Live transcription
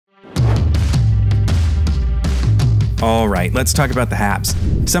Alright, let's talk about the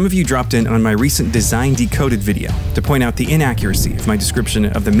Habs. Some of you dropped in on my recent Design Decoded video to point out the inaccuracy of my description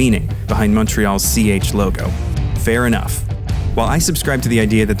of the meaning behind Montreal's CH logo. Fair enough. While I subscribe to the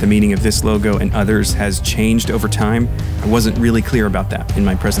idea that the meaning of this logo and others has changed over time, I wasn't really clear about that in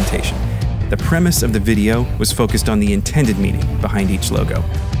my presentation. The premise of the video was focused on the intended meaning behind each logo.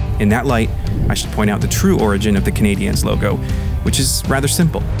 In that light, I should point out the true origin of the Canadiens logo, which is rather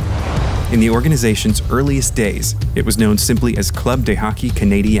simple. In the organization's earliest days, it was known simply as Club de Hockey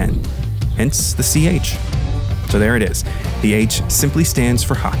Canadien, hence the CH. So there it is. The H simply stands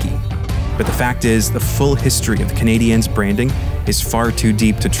for hockey. But the fact is, the full history of the Canadiens branding is far too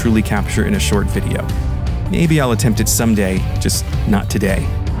deep to truly capture in a short video. Maybe I'll attempt it someday, just not today.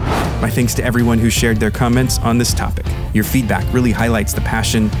 My thanks to everyone who shared their comments on this topic. Your feedback really highlights the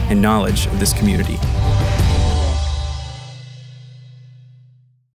passion and knowledge of this community.